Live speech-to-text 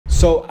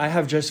So I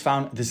have just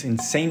found this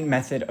insane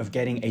method of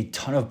getting a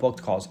ton of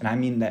booked calls. And I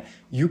mean that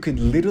you could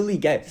literally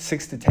get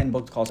 6 to 10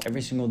 booked calls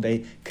every single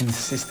day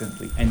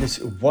consistently. And this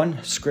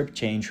one script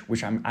change,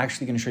 which I'm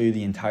actually going to show you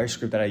the entire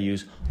script that I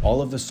use,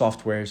 all of the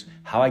softwares,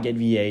 how I get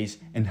VAs,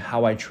 and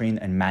how I train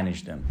and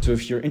manage them. So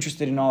if you're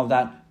interested in all of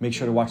that, make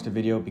sure to watch the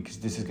video because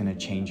this is going to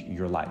change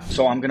your life.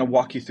 So I'm going to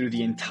walk you through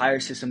the entire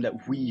system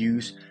that we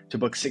use to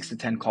book 6 to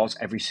 10 calls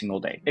every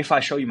single day. If I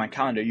show you my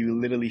calendar, you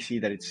literally see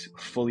that it's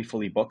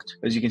fully booked.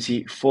 As you can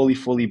see, fully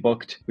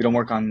booked. We don't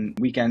work on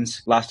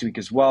weekends. Last week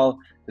as well.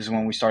 This is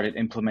when we started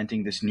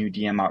implementing this new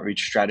DM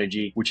outreach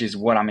strategy, which is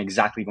what I'm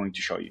exactly going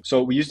to show you.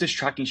 So we use this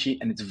tracking sheet,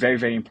 and it's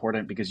very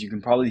important because you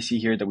can probably see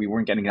here that we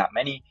weren't getting that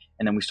many.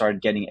 And then we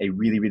started getting a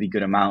really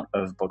good amount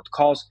of booked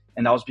calls.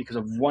 And that was because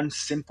of one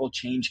simple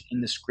change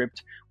in the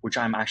script, which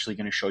I'm actually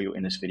going to show you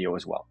in this video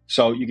as well.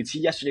 So you can see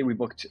yesterday we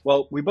booked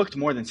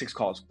more than 6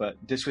 calls, but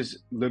this was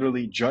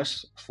literally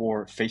just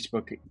for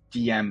Facebook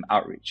DM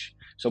outreach.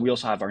 So we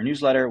also have our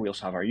newsletter, we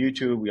also have our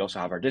YouTube, we also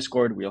have our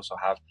Discord, we also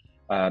have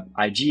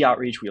IG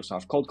outreach, we also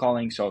have cold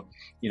calling. So,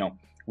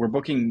 we're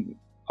booking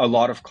a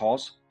lot of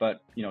calls,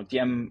 but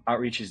DM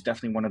outreach is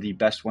definitely one of the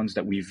best ones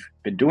that we've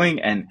been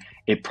doing, and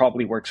it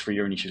probably works for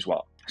your niche as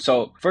well.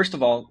 So first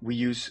of all, we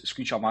use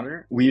Screenshot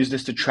Monitor. We use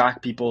this to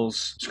track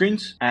people's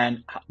screens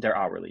and their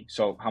hourly.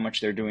 So how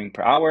much they're doing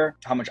per hour,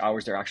 how much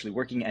hours they're actually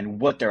working,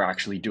 and what they're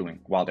actually doing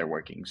while they're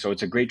working. So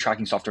it's a great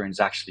tracking software, and it's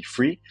actually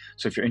free.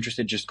 So if you're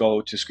interested, just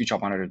go to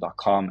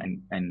screenshotmonitor.com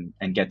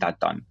and get that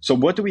done. So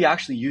what do we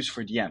actually use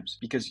for DMs?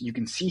 Because you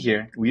can see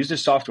here, we use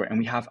this software and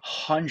we have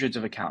hundreds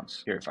of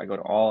accounts. Here, if I go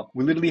to all,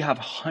 we literally have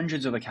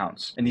hundreds of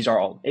accounts, and these are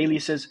all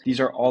aliases. These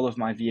are all of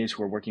my VAs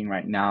who are working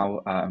right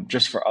now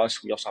just for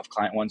us. We also have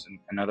client ones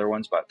and other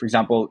ones. But for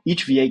example,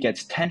 each VA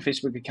gets 10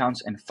 Facebook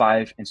accounts and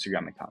 5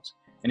 Instagram accounts.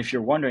 And if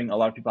you're wondering, a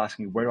lot of people ask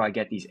me, where do I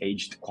get these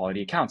aged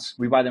quality accounts?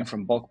 We buy them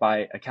from bulk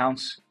buy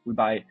accounts. We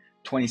buy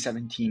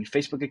 2017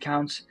 Facebook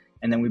accounts,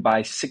 and then we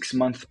buy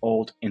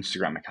 6-month-old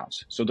Instagram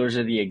accounts. So those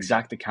are the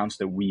exact accounts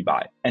that we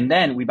buy. And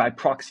then we buy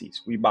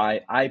proxies. We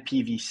buy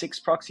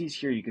IPv6 proxies.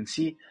 Here you can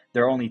see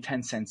they're only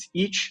 10 cents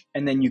each.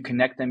 And then you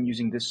connect them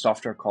using this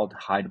software called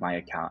Hide My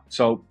Account.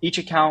 So each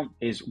account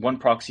is one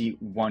proxy,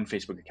 one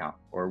Facebook account,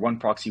 or one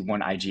proxy,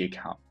 one IG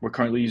account. We're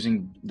currently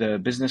using the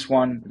business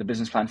one, the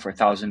business plan for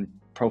 1,000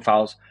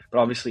 profiles. But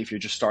obviously, if you're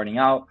just starting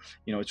out,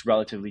 it's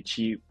relatively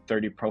cheap.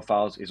 30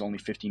 profiles is only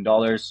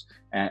 $15.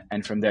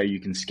 And from there, you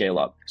can scale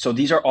up. So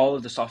these are all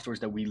of the softwares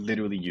that we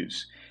literally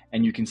use.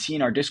 And you can see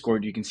in our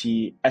Discord, you can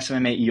see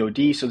SMMA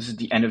EOD. So this is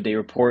the end of day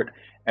report.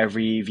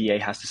 Every VA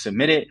has to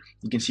submit it.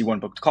 You can see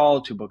 1 booked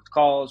call, 2 booked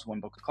calls, 1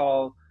 booked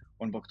call,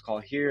 1 booked call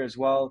here as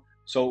well.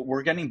 So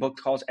we're getting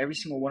booked calls. Every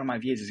single one of my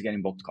VAs is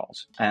getting booked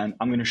calls. And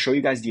I'm going to show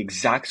you guys the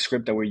exact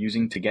script that we're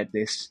using to get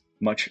this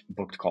much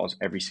booked calls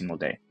every single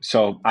day.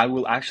 So I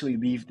will actually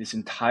leave this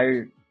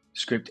entire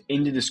script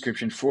in the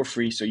description for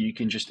free so you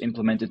can just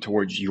implement it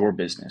towards your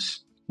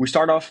business. We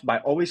start off by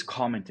always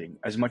commenting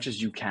as much as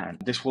you can.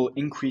 This will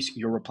increase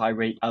your reply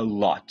rate a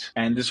lot.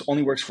 And this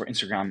only works for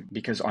Instagram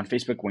because on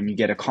Facebook, when you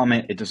get a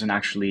comment, it doesn't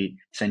actually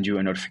send you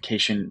a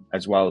notification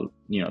as well,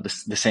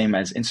 the same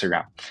as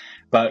Instagram.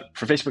 But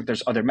for Facebook,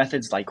 there's other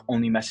methods like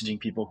only messaging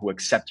people who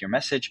accept your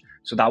message.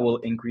 So that will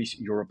increase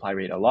your reply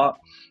rate a lot.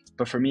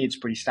 But for me, it's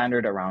pretty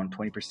standard, around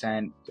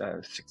 20%,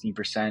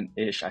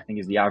 16%-ish, I think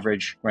is the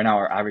average. Right now,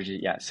 our average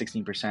is,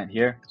 16%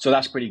 here. So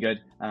that's pretty good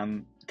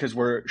because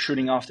we're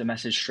shooting off the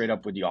message straight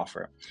up with the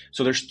offer.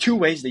 So there's 2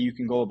 ways that you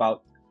can go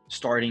about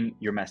starting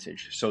your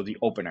message. So the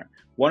opener.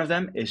 One of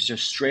them is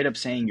just straight up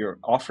saying your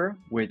offer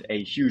with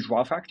a huge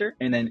wow factor.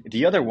 And then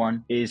the other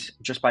one is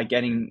just by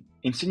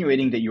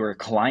insinuating that you're a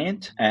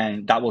client,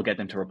 and that will get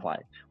them to reply.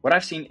 What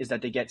I've seen is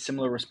that they get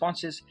similar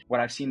responses.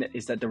 What I've seen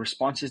is that the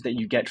responses that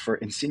you get for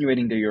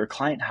insinuating that you're a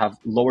client have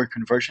lower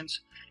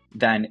conversions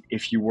than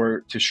if you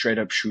were to straight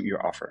up shoot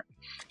your offer.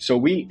 So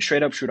we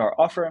straight up shoot our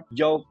offer.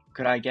 Yo,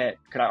 could I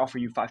offer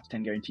you 5 to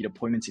 10 guaranteed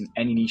appointments in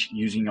any niche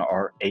using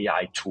our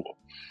AI tool?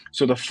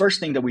 So the first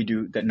thing that we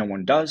do that no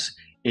one does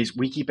is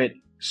we keep it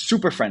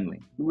super friendly.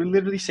 We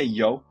literally say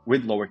yo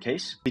with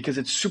lowercase because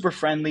it's super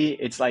friendly.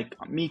 It's like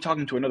me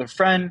talking to another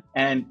friend.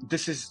 And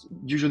this is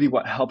usually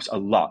what helps a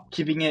lot.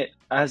 Keeping it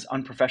as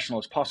unprofessional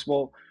as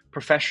possible.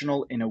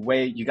 Professional in a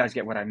way, you guys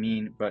get what I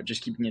mean, but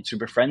just keeping it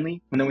super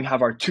friendly. And then we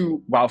have our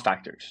 2 wow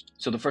factors.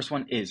 So the first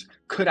one is,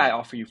 could I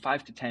offer you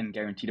 5 to 10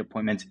 guaranteed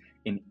appointments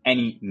in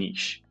any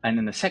niche? And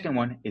then the second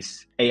one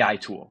is AI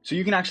tool. So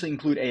you can actually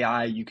include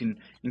AI, you can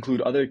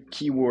include other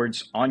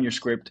keywords on your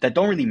script that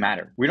don't really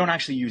matter. We don't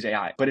actually use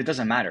AI, but it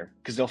doesn't matter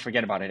because they'll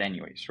forget about it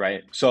anyways,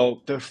 right?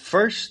 So the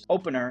first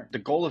opener, the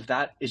goal of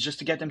that is just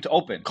to get them to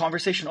open.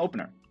 Conversation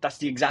opener. That's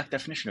the exact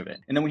definition of it.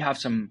 And then we have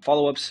some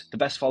follow-ups. The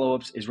best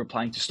follow-ups is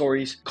replying to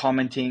stories,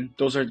 commenting.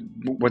 Those are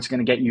what's going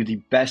to get you the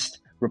best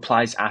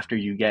replies after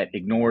you get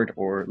ignored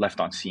or left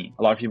unseen.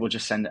 A lot of people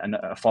just send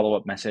a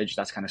follow-up message.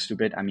 That's kind of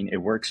stupid. I mean, it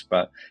works,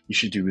 but you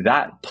should do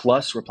that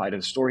plus reply to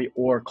the story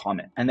or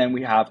comment. And then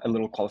we have a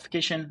little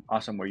qualification.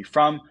 Awesome. Where are you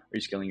from? Are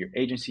you scaling your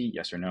agency?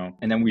 Yes or no?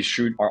 And then we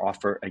shoot our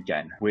offer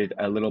again with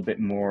a little bit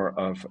more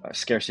of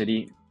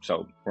scarcity.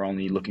 So we're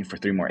only looking for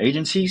 3 more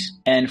agencies.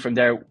 And from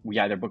there, we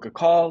either book a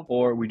call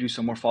or we do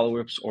some more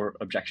follow-ups or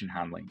objection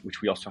handling,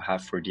 which we also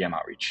have for DM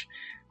outreach.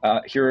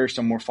 Here are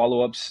some more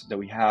follow-ups that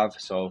we have.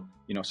 So,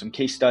 some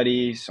case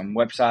studies, some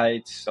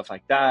websites, stuff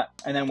like that.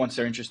 And then once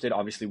they're interested,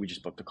 obviously we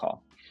just book the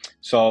call.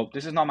 So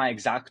this is not my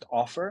exact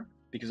offer,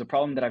 because the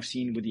problem that I've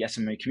seen with the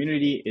SMMA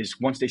community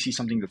is once they see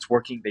something that's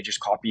working, they just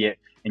copy it,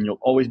 and you'll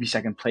always be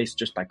second place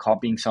just by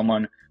copying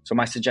someone. So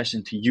my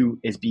suggestion to you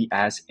is be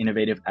as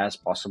innovative as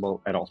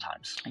possible at all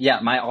times. Yeah,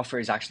 my offer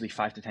is actually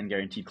 5 to 10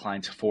 guaranteed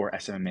clients for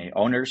SMMA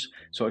owners.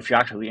 So if you're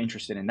actually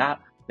interested in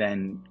that,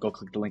 then go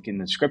click the link in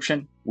the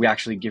description. We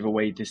actually give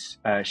away this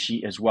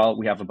sheet as well.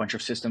 We have a bunch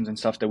of systems and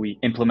stuff that we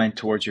implement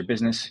towards your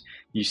business.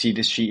 You see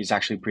this sheet is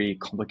actually pretty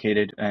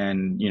complicated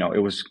and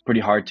it was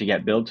pretty hard to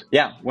get built.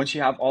 Yeah, once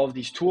you have all of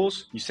these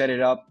tools, you set it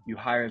up, you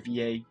hire a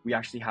VA. We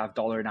actually have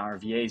 $1 an hour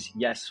VAs.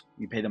 Yes,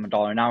 we pay them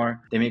 $1 an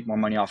hour. They make more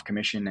money off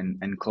commission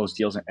and close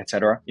deals,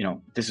 etc.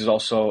 This is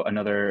also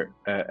another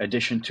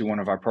addition to one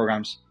of our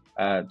programs.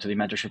 To the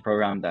mentorship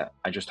program that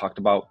I just talked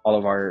about. All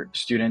of our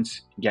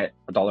students get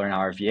 $1 an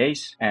hour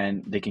VAs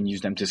and they can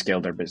use them to scale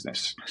their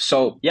business.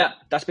 So yeah,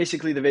 that's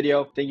basically the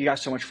video. Thank you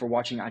guys so much for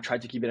watching. I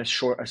tried to keep it as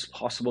short as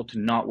possible to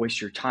not waste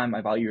your time.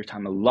 I value your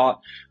time a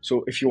lot.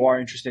 So if you are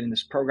interested in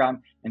this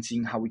program and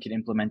seeing how we can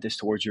implement this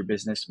towards your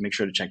business, make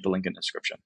sure to check the link in the description.